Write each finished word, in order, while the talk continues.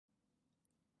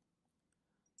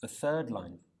The third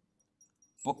line.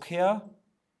 Bhukhya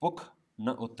bhukh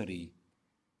na utri.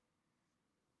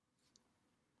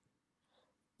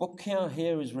 Bhukhya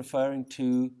here is referring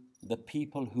to the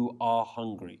people who are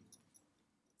hungry.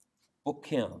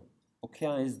 Bhukhya.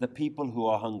 Bhukhya is the people who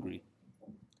are hungry.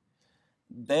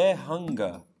 Their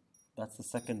hunger, that's the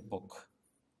second book,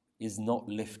 is not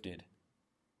lifted.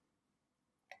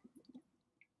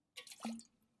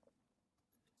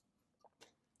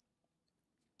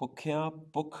 Bhukhya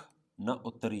bhukh na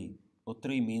utri.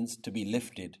 Utri means to be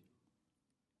lifted.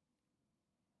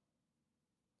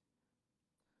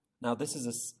 Now this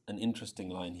is an interesting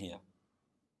line here.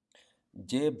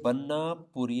 Je banna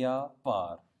puriya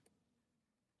par.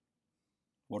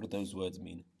 What do those words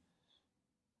mean?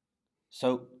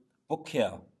 So,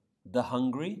 bhukhya, the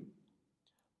hungry.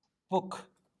 Bhukh,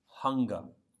 hunger.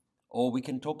 Or we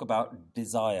can talk about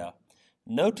desire.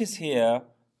 Notice here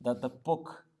that the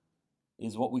bhukh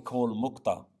is what we call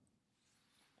mukta.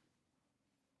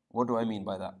 What do I mean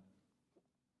by that?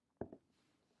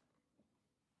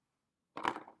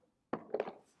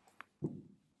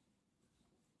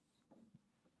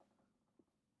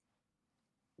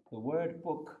 The word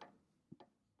bhukh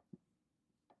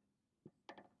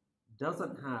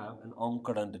doesn't have an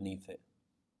onkar underneath it.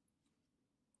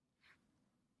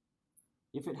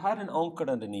 If it had an onkar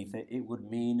underneath it, it would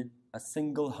mean a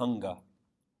single hunger.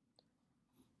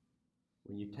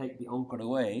 When you take the onkar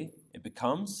away, it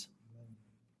becomes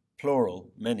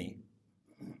plural, many.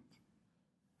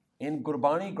 In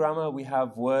Gurbani grammar, we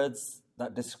have words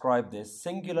that describe this.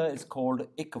 Singular is called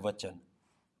ikvachan.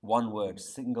 One word,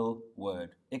 single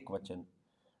word, ikvachan.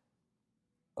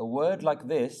 A word like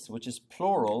this, which is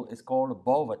plural, is called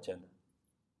bahuvachan.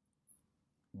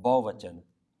 Bahuvachan.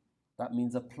 That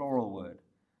means a plural word.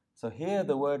 So here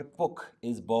the word bhukh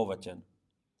is bahuvachan.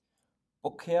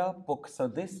 Bhukhya, bhukh. So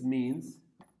this means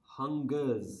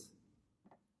hungers.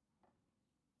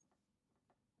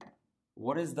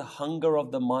 What is the hunger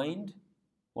of the mind?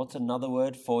 What's another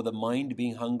word for the mind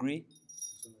being hungry?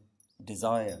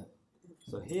 Desire.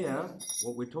 So here,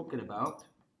 what we're talking about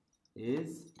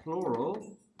is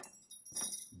plural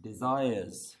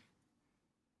desires.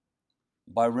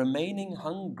 By remaining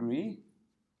hungry,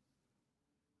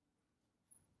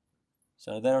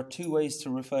 so there are two ways to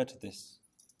refer to this.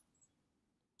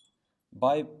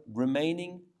 By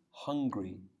remaining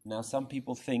hungry. Now some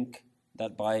people think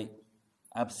that by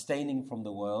abstaining from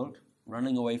the world,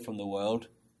 running away from the world,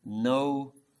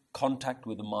 no contact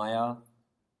with Maya,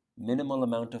 minimal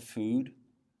amount of food,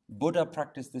 Buddha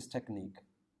practiced this technique.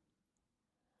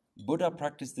 Buddha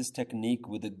practiced this technique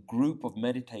with a group of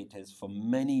meditators for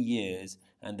many years,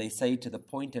 and they say to the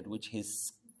point at which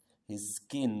his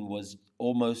skin was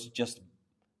almost just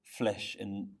flesh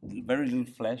and very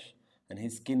little flesh, and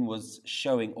his skin was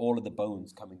showing all of the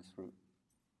bones coming through.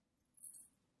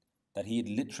 That he had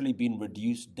literally been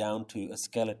reduced down to a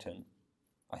skeleton.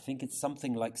 I think it's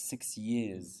something like 6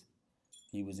 years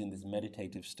he was in this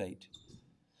meditative state.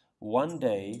 One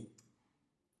day,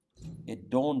 it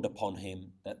dawned upon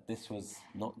him that this was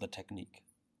not the technique.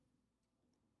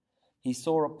 He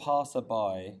saw a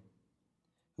passerby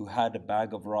who had a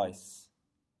bag of rice,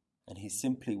 and he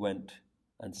simply went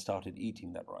and started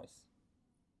eating that rice.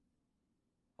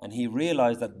 And he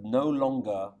realized that no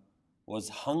longer was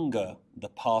hunger the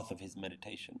path of his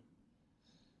meditation.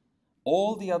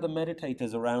 All the other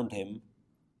meditators around him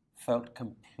felt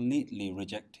completely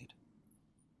rejected.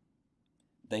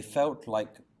 They felt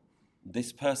like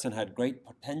this person had great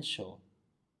potential,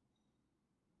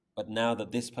 but now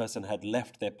that this person had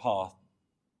left their path,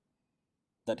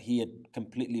 that he had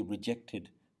completely rejected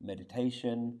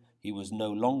meditation, he was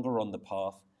no longer on the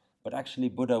path. But actually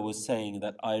Buddha was saying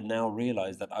that I now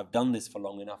realize that I've done this for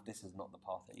long enough, this is not the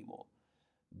path anymore.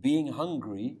 Being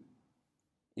hungry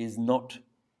is not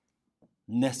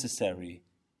necessary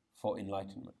for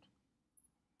enlightenment.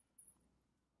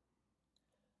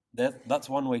 That's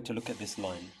one way to look at this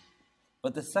line.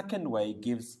 But the second way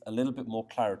gives a little bit more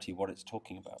clarity what it's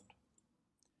talking about.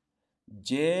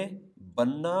 Je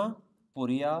banna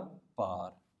puriya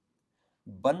par.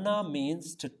 Banna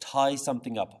means to tie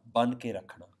something up. Ban ke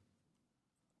rakhna.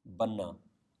 Banna,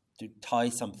 to tie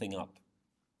something up.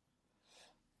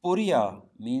 Puriya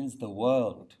means the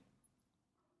world.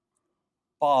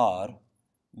 Par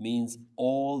means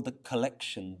all the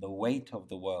collection, the weight of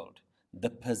the world, the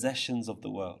possessions of the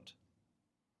world.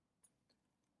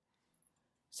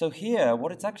 So here,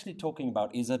 what it's actually talking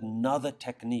about is another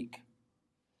technique.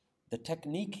 The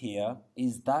technique here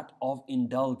is that of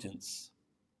indulgence.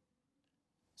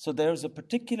 So there's a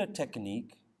particular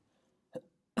technique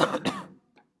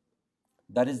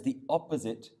that is the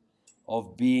opposite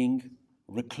of being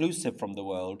reclusive from the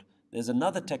world. There's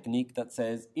another technique that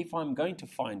says, if I'm going to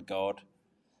find God,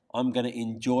 I'm going to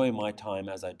enjoy my time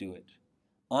as I do it.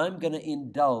 I'm going to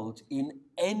indulge in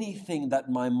anything that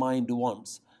my mind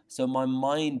wants, so my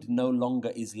mind no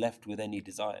longer is left with any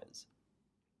desires.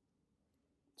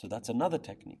 So that's another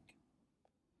technique.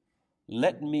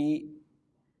 Let me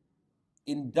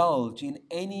indulge in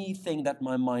anything that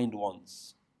my mind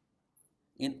wants,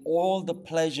 in all the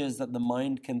pleasures that the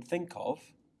mind can think of.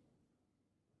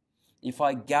 If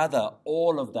I gather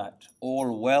all of that,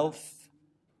 all wealth,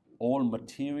 all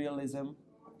materialism,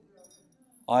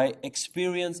 I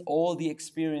experience all the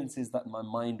experiences that my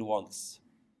mind wants.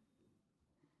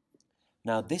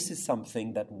 Now, this is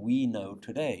something that we know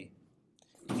today.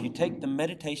 If you take the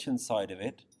meditation side of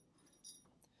it,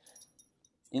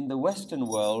 in the Western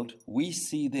world, we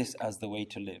see this as the way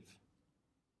to live.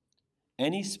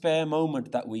 Any spare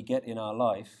moment that we get in our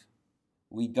life,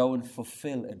 we go and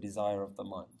fulfill a desire of the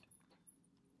mind.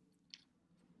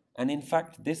 And in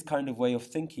fact, this kind of way of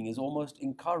thinking is almost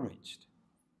encouraged.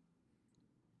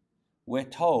 We're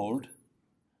told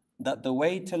that the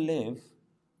way to live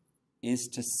is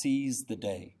to seize the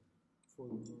day.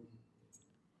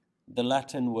 The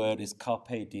Latin word is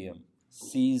carpe diem,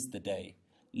 seize the day.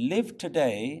 Live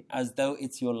today as though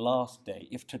it's your last day.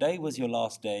 If today was your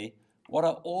last day, what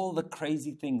are all the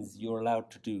crazy things you're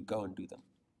allowed to do? Go and do them.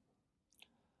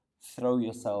 Throw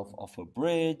yourself off a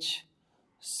bridge,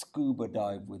 scuba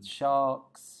dive with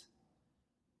sharks,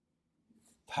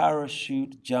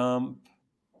 parachute jump,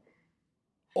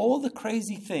 all the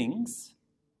crazy things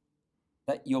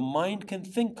that your mind can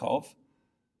think of,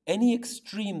 any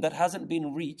extreme that hasn't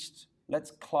been reached.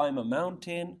 Let's climb a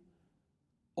mountain.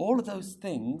 All of those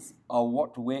things are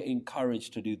what we're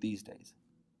encouraged to do these days.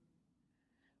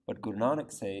 But Guru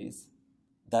Nanak says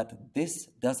that this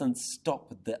doesn't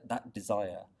stop that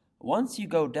desire. Once you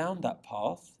go down that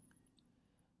path,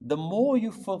 the more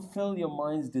you fulfill your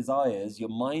mind's desires, your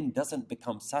mind doesn't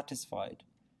become satisfied.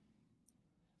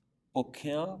 Bhukh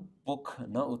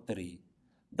na utri.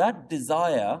 That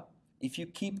desire, if you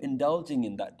keep indulging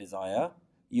in that desire,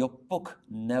 your bhukh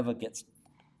never gets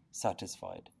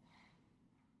satisfied.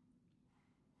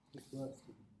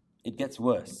 It gets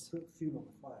worse. Put fuel on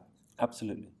the fire.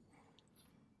 Absolutely.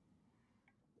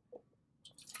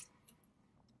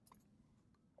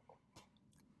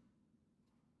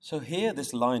 So here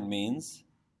this line means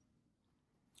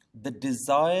the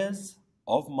desires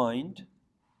of mind,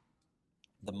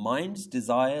 the mind's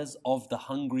desires of the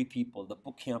hungry people, the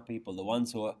bhukhiya people, the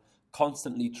ones who are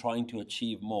constantly trying to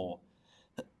achieve more,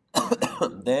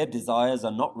 their desires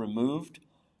are not removed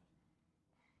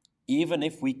even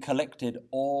if we collected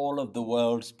all of the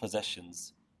world's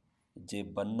possessions. Je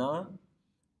banna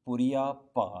puriya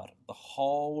par, the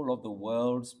whole of the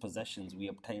world's possessions, we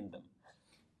obtain them.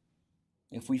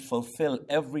 If we fulfill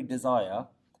every desire,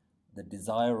 the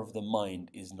desire of the mind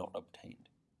is not obtained.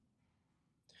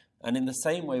 And in the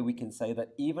same way, we can say that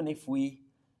even if we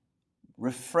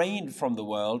refrain from the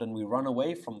world and we run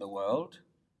away from the world,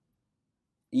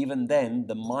 even then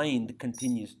the mind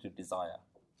continues to desire.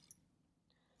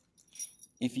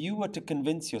 If you were to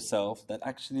convince yourself that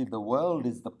actually the world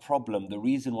is the problem, the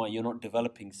reason why you're not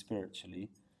developing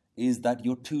spiritually is that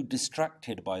you're too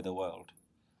distracted by the world,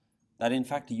 that in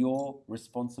fact your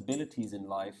responsibilities in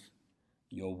life,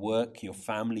 your work, your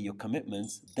family, your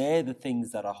commitments, they're the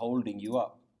things that are holding you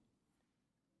up.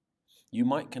 You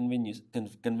might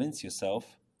convince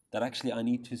yourself that actually I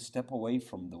need to step away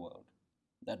from the world,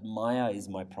 that Maya is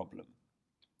my problem.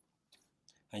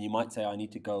 And you might say I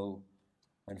need to go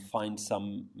and find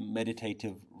some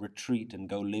meditative retreat and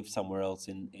go live somewhere else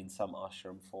in some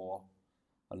ashram for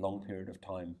a long period of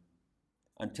time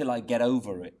until I get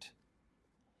over it.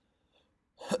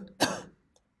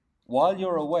 While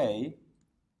you're away,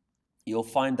 you'll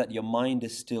find that your mind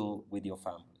is still with your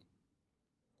family.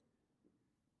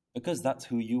 Because that's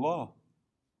who you are.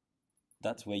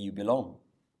 That's where you belong.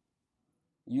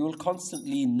 You will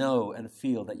constantly know and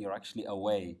feel that you're actually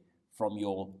away from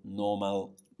your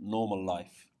normal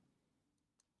life.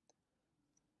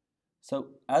 So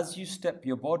as you step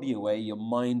your body away, your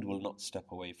mind will not step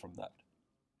away from that.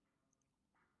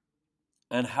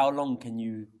 And how long can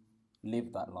you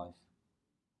live that life?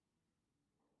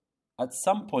 At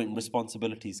some point,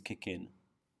 responsibilities kick in.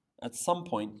 At some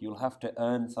point, you'll have to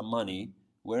earn some money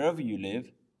wherever you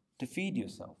live to feed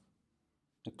yourself,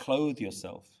 to clothe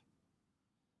yourself.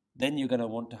 Then you're going to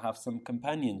want to have some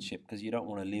companionship because you don't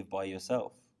want to live by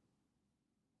yourself.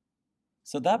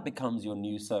 So that becomes your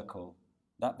new circle.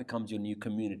 That becomes your new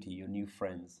community, your new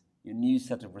friends, your new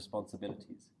set of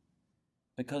responsibilities.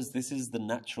 Because this is the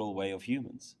natural way of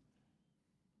humans.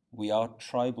 We are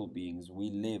tribal beings. We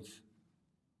live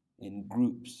in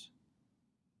groups.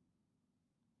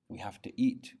 We have to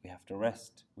eat, we have to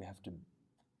rest, we have to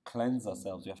cleanse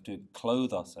ourselves, we have to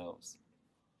clothe ourselves.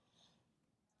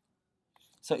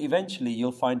 So eventually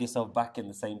you'll find yourself back in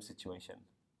the same situation.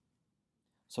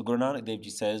 So Guru Nanak Dev Ji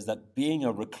says that being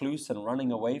a recluse and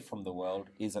running away from the world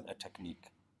isn't a technique.